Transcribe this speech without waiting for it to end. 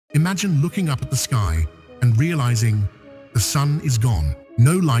Imagine looking up at the sky and realizing the sun is gone.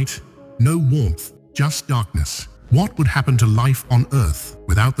 No light, no warmth, just darkness. What would happen to life on Earth?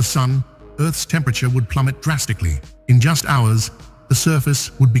 Without the sun, Earth's temperature would plummet drastically. In just hours, the surface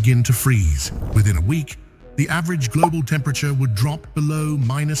would begin to freeze. Within a week, the average global temperature would drop below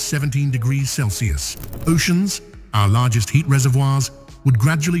 -17 degrees Celsius. Oceans, our largest heat reservoirs, would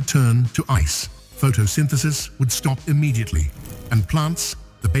gradually turn to ice. Photosynthesis would stop immediately, and plants,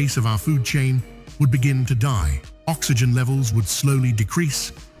 the base of our food chain, would begin to die. Oxygen levels would slowly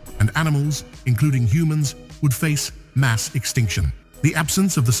decrease, and animals, including humans, would face mass extinction. The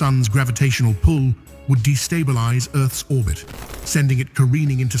absence of the sun's gravitational pull would destabilize Earth's orbit, sending it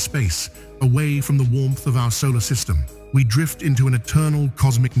careening into space, away from the warmth of our solar system. We drift into an eternal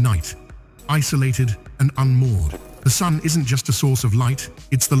cosmic night, isolated and unmoored. The sun isn't just a source of light,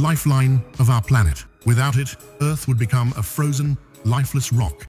 it's the lifeline of our planet. Without it, Earth would become a frozen, lifeless rock,